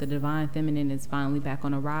grateful that the divine feminine is finally back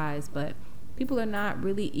on a rise, but people are not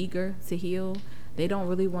really eager to heal. They don't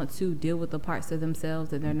really want to deal with the parts of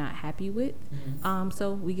themselves that they're not happy with.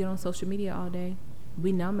 So we get on social media all day.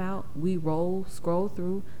 We numb out. We scroll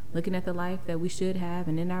through, looking at the life that we should have,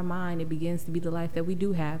 and in our mind, it begins to be the life that we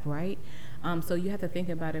do have, right? So you have to think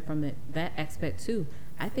about it from that aspect too.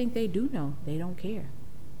 I think they do know. They don't care.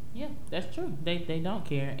 Yeah, that's true. They don't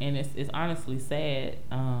care, and it's honestly sad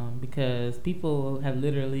because people have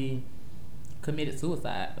literally committed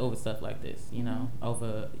suicide over stuff like this. You know,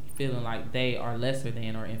 over feeling like they are lesser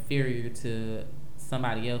than or inferior to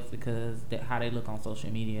somebody else because how they look on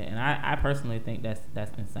social media. And I personally think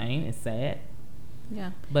that's insane. It's sad.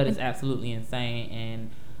 Yeah, but it's absolutely insane, and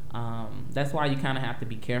that's why you kind of have to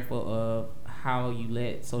be careful of how you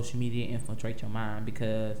let social media infiltrate your mind,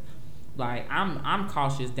 because Like I'm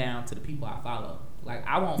cautious down to the people I follow. Like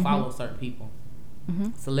I won't follow certain people.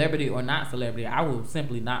 Celebrity or not celebrity, I will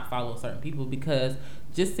simply not follow certain people because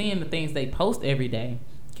just seeing the things they post every day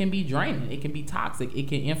can be draining. It can be toxic. It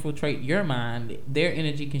can infiltrate your mind. Their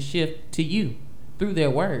energy can shift to you through their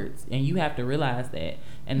words, and you have to realize that.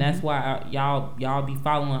 And that's why y'all be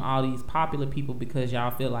following all these popular people because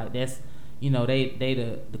y'all feel like that's, you know, they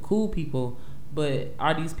the cool people. But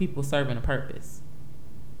are these people serving a purpose?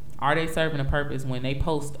 Are they serving a purpose when they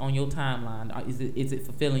post on your timeline? Is it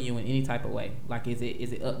fulfilling you in any type of way? Like is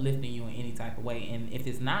it uplifting you in any type of way? And if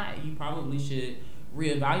it's not, you probably should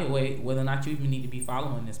reevaluate whether or not you even need to be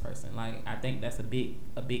following this person. Like I think that's a big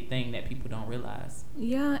thing that people don't realize.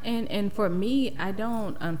 Yeah, and for me, I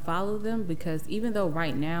don't unfollow them because even though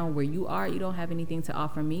right now where you are, you don't have anything to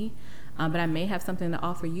offer me, but I may have something to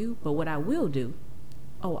offer you. But what I will do,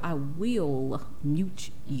 I will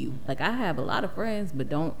mute you. Like I have a lot of friends, but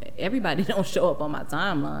everybody don't show up on my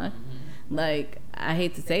timeline. Like I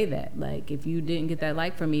hate to say that. Like if you didn't get that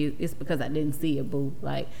like from me, it's because I didn't see it, boo.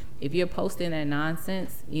 Like if you're posting that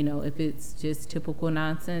nonsense, you know, if it's just typical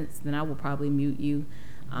nonsense, then I will probably mute you.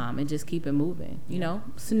 And just keep it moving, you know,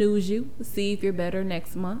 snooze you, see if you're better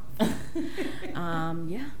next month.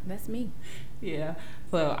 Yeah, that's me. Yeah.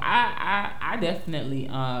 So I definitely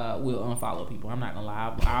will unfollow people. I'm not gonna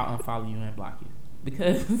lie. I'll unfollow you and block you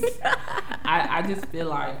because I just feel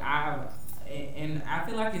like I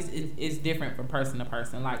feel like it's different from person to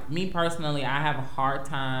person. Like me personally, I have a hard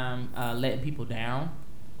time letting people down.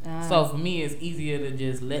 So for me, it's easier to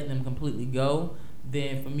just let them completely go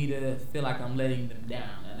than for me to feel like I'm letting them down.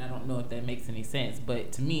 And I don't know if that makes any sense,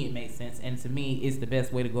 but to me it makes sense. And to me, it's the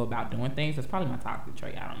best way to go about doing things. That's probably my toxic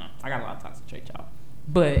trait. I don't know. I got a lot of toxic traits, y'all.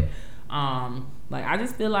 But like I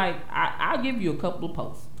just feel like I'll give you a couple of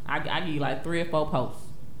posts. I give you like 3 or 4 posts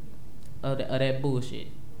of that bullshit.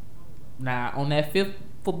 Now on that 5th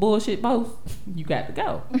for bullshit post, you got to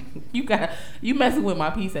go. You messing with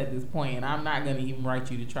my peace at this point, and I'm not gonna even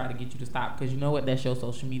write you to try to get you to stop because you know what? That's your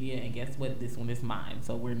social media, and guess what? This one is mine,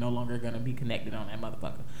 so we're no longer gonna be connected on that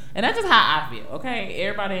motherfucker. And that's just how I feel. Okay,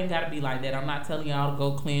 everybody ain't gotta be like that. I'm not telling y'all to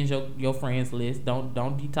go cleanse your friends list. Don't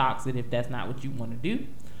detox it if that's not what you want to do.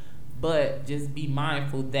 But just be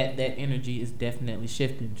mindful that energy is definitely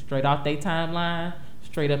shifting straight off their timeline,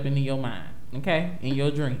 straight up into your mind. Okay, in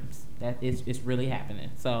your dreams. That it's really happening.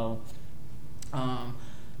 So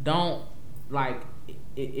don't, like,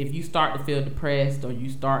 if you start to feel depressed or you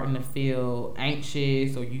starting to feel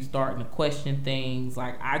anxious or you starting to question things,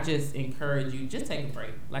 like I just encourage you, just take a break.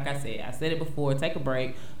 Like I said it before, take a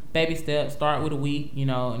break. Baby steps, start with a week, you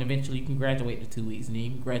know, and eventually you can graduate to 2 weeks and then you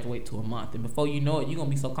can graduate to a month. And before you know it, you're going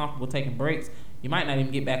to be so comfortable taking breaks, you might not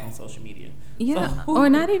even get back on social media. Yeah, or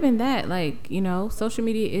not even that. Like, you know, social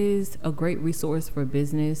media is a great resource for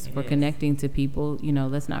business, for connecting to people. You know,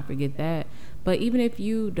 let's not forget that. But even if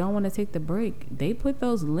you don't want to take the break, they put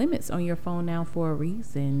those limits on your phone now for a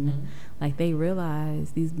reason. Like they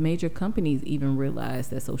realize, these major companies even realize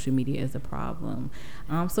that social media is a problem.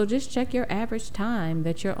 So just check your average time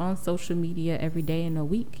that you're on social media every day in a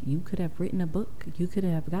week. You could have written a book. You could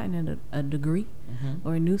have gotten a degree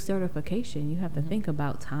or a new certification. You have to think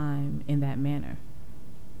about time in that manner.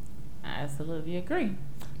 I absolutely agree.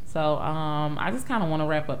 So I just kind of want to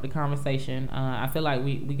wrap up the conversation. I feel like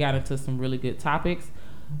we got into some really good topics.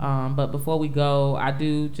 But before we go, I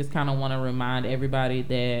do just kind of want to remind everybody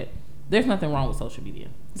that there's nothing wrong with social media.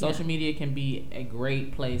 Social media can be a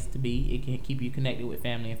great place to be. It can keep you connected with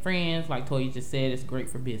family and friends. Like Toya just said, it's great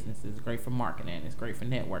for business. It's great for marketing. It's great for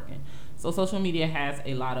networking. So social media has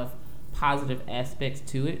a lot of positive aspects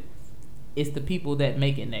to it. It's the people that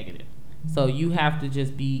make it negative. So you have to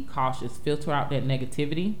just be cautious, filter out that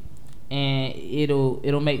negativity, and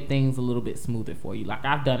it'll make things a little bit smoother for you. Like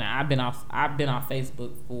I've done it. I've been off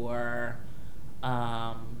Facebook for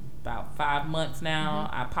about 5 months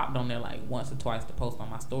now. I popped on there like once or twice to post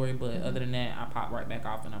on my story, but other than that, I pop right back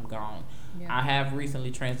off and I'm gone. Yeah. I have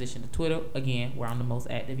recently transitioned to Twitter again, where I'm the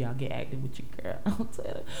most active. Y'all get active with your girl on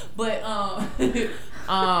Twitter. But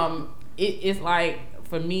it's like,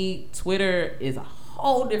 for me, Twitter is a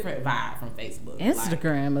whole different vibe from Facebook.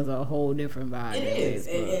 Instagram is a whole different vibe. It is.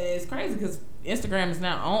 And it's crazy because Instagram is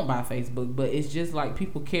now owned by Facebook, but it's just like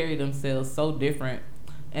people carry themselves so different,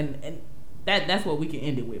 and that's what we can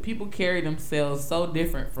end it with. People carry themselves so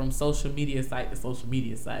different from social media site to social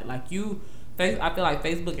media site. Like I feel like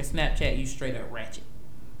Facebook and Snapchat, you straight up ratchet.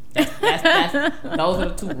 That's those are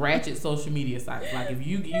the two ratchet social media sites. Like if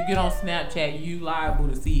you get on Snapchat, you liable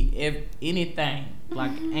to see anything.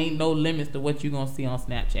 Like ain't no limits to what you gonna see on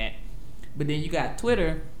Snapchat. But then you got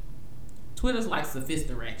Twitter. Twitter's like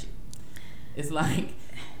sophisticated ratchet. It's like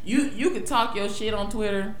You can talk your shit on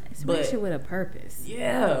Twitter, especially with a purpose.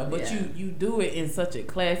 Yeah, but you do it in such a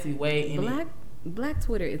classy way. Black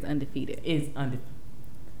Twitter is undefeated.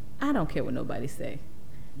 I don't care what nobody say.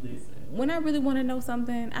 Listen. When I really want to know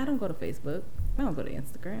something, I don't go to Facebook. I don't go to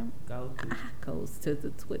Instagram. I go to the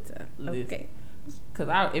Twitter. Listen. Okay.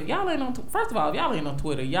 Because if y'all ain't on, first of all, if y'all ain't on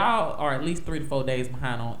Twitter, y'all are at least 3 to 4 days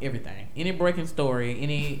behind on everything. Any breaking story,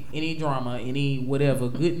 any drama, any whatever,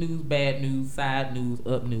 good news, bad news, side news,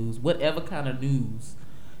 up news, whatever kind of news,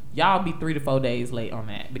 y'all be 3 to 4 days late on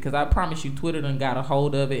that. Because I promise you, Twitter done got a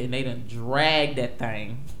hold of it and they done dragged that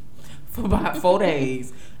thing for about 4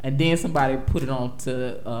 days, and then somebody put it on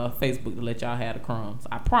to Facebook to let y'all have the crumbs.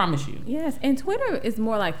 I promise you. Yes, and Twitter is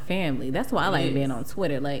more like family. That's why I like being on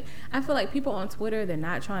Twitter. Like, I feel like people on Twitter, they're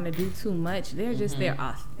not trying to do too much. They're just their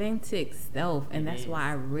authentic self, and that's why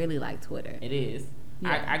I really like Twitter. It is.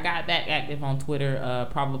 Yeah. I got back active on Twitter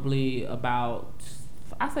probably about,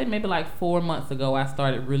 I say maybe like 4 months ago. I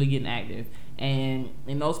started really getting active. And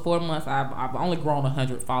in those 4 months, I've only grown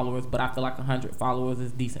 100 followers, but I feel like 100 followers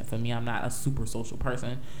is decent for me. I'm not a super social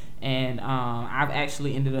person. And I've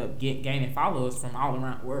actually ended up gaining followers from all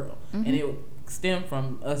around the world. And it stemmed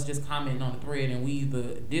from us just commenting on the thread, and we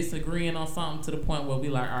either disagreeing on something to the point where we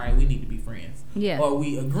like, all right, we need to be friends. Yeah. Or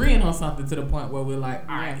we agreeing on something to the point where we're like,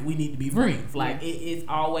 all right, we need to be friends. Like, it's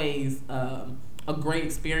always... a great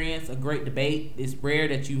experience, a great debate. It's rare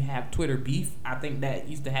that you have Twitter beef. I think that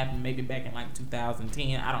used to happen maybe back in like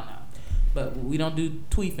 2010. I don't know. But we don't do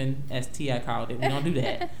tweefing, as T.I. called it. We don't do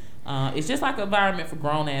that. It's just like an environment for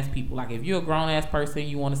grown-ass people. Like, if you're a grown-ass person,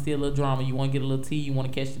 you want to see a little drama, you want to get a little tea, you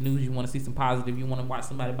want to catch the news, you want to see some positive, you want to watch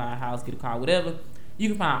somebody buy a house, get a car, whatever, you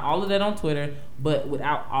can find all of that on Twitter, but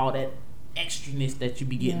without all that extraness that you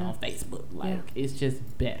be getting on Facebook. Like, it's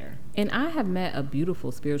just better. And I have met a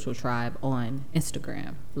beautiful spiritual tribe on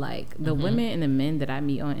Instagram. Like, the women and the men that I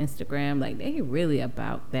meet on Instagram, like, they really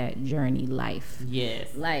about that journey life.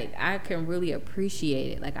 Yes. Like, I can really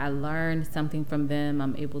appreciate it. Like, I learned something from them.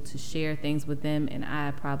 I'm able to share things with them, and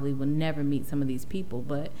I probably will never meet some of these people,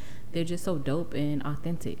 but they're just so dope and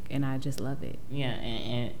authentic, and I just love it. Yeah,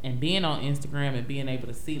 and being on Instagram and being able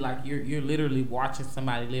to see, like, you're literally watching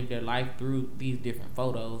somebody live their life through these different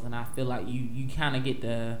photos, and I feel like you kind of get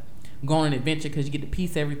to go on an adventure because you get to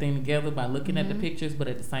piece everything together by looking at the pictures, but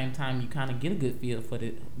at the same time you kind of get a good feel for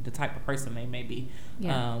the type of person they may be,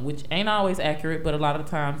 which ain't always accurate, but a lot of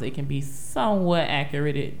times it can be somewhat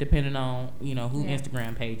accurate depending on who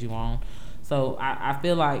Instagram page you on. So I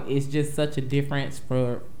feel like it's just such a difference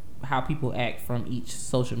for how people act from each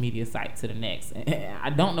social media site to the next. I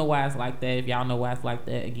don't know why it's like that. If y'all know why it's like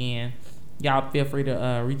that, again, y'all feel free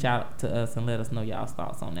to reach out to us and let us know y'all's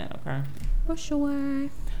thoughts on that, okay? For sure.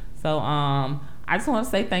 So I just want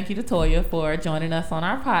to say thank you to Toya for joining us on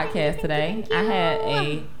our podcast today. I had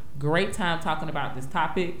a great time talking about this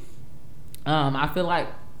topic. I feel like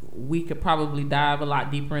we could probably dive a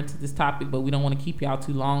lot deeper into this topic, but we don't want to keep y'all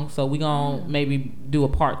too long, so we're gonna maybe do a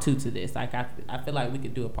part 2 to this. Like, I feel like we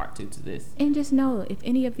could do a part 2 to this. And just know, if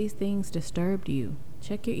any of these things disturbed you,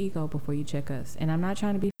 check your ego before you check us. And I'm not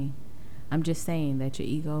trying to be funny. I'm just saying that your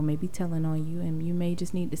ego may be telling on you, and you may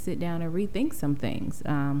just need to sit down and rethink some things.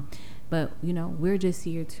 But we're just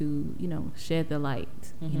here to shed the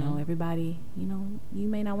light. Everybody, you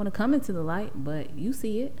may not want to come into the light, but you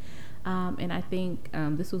see it. And I think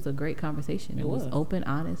this was a great conversation. It was open,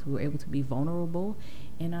 honest. We were able to be vulnerable.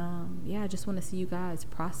 And I just want to see you guys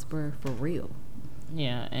prosper for real.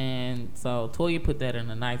 Yeah, and so Toya put that in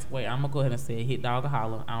a nice way. I'm going to go ahead and say hit dog or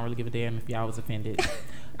holler. I don't really give a damn if y'all was offended.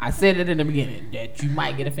 I said it in the beginning that you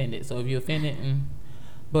might get offended. So if you're offended,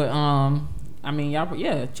 but I mean,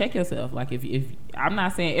 y'all, check yourself. Like, if I'm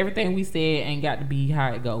not saying everything we said ain't got to be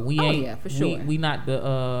how it go. We ain't, for sure. We not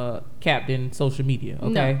the captain social media,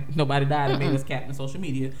 okay? No. Nobody died and made us captain social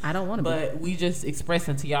media. I don't want to But we just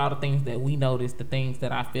expressing to y'all the things that we noticed, the things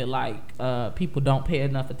that I feel like people don't pay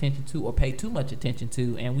enough attention to or pay too much attention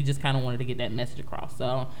to, and we just kind of wanted to get that message across.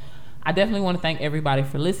 So I definitely want to thank everybody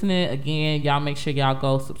for listening. Again, y'all make sure y'all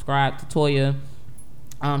go subscribe to Toya.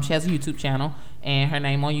 She has a YouTube channel, and her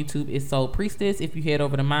name on YouTube is Soul Priestess. If you head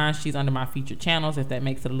over to mine, she's under my featured channels, if that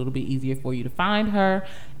makes it a little bit easier for you to find her.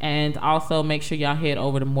 And also make sure y'all head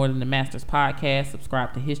over to More Than the Masters podcast,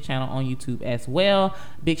 subscribe to his channel on YouTube as well.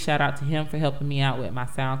 Big shout out to him for helping me out with my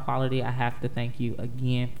sound quality. I have to thank you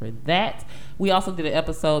again for that. We also did an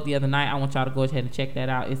episode the other night. I want y'all to go ahead and check that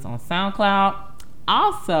out. It's on SoundCloud.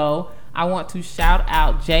 Also, I want to shout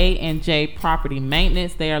out J&J Property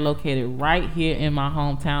Maintenance. They are located right here in my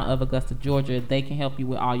hometown of Augusta, Georgia. They can help you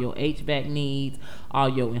with all your HVAC needs, all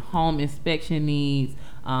your home inspection needs,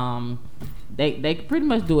 they pretty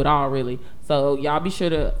much do it all, really. So y'all be sure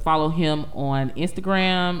to follow him on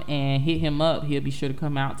Instagram and hit him up. He'll be sure to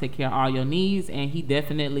come out, take care of all your needs, and he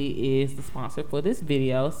definitely is the sponsor for this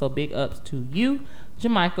video. So big ups to you,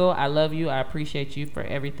 Jamichael. I love you. I appreciate you for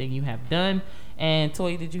everything you have done. And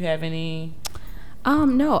Toy, did you have any?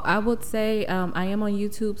 No, I would say I am on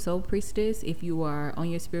YouTube, Soul Priestess. If you are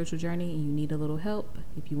on your spiritual journey and you need a little help,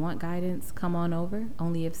 if you want guidance, come on over.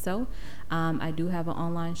 Only if so. I do have an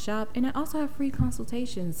online shop, and I also have free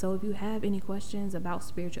consultations. So if you have any questions about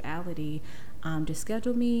spirituality, just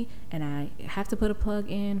schedule me. And I have to put a plug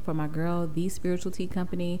in for my girl, The Spiritual Tea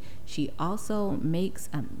Company. She also makes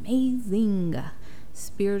amazing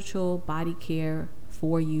spiritual body care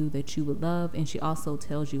for you that you would love, and she also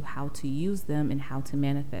tells you how to use them and how to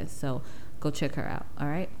manifest. So go check her out.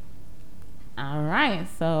 All right,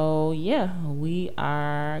 so yeah, we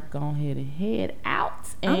are going to head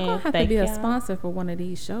out, and I'm gonna have to be a sponsor for one of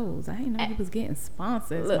these shows. I didn't know he was getting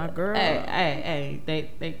sponsors. Look, my girl,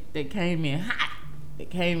 they came in hot. It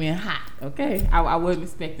came in hot. Okay, I wasn't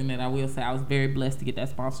expecting that. I will say I was very blessed to get that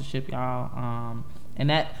sponsorship, y'all. And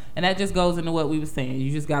that just goes into what we were saying.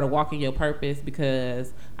 You just got to walk in your purpose,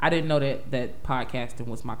 because I didn't know that podcasting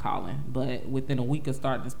was my calling. But within a week of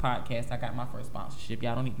starting this podcast, I got my first sponsorship.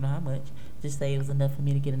 Y'all don't even know how much. Just say it was enough for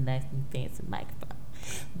me to get a nice and fancy microphone.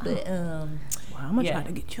 But well, I'm gonna try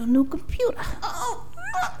to get you a new computer.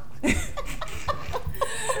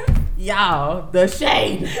 Y'all, the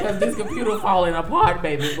shade of this computer falling apart,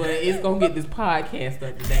 baby. But it's gonna get this podcast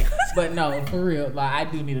up today. But no, for real, like, I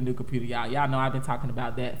do need a new computer, y'all. Y'all know I've been talking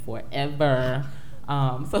about that forever.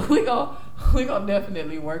 So we gonna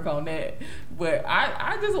definitely work on that. But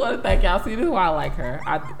I just want to thank y'all. See, this is why I like her.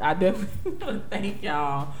 I definitely want to thank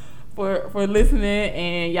y'all for listening,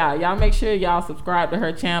 and y'all make sure y'all subscribe to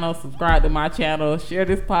her channel, subscribe to my channel, share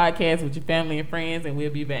this podcast with your family and friends, and we'll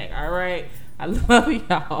be back. All right. I love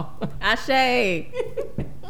y'all. Ashe.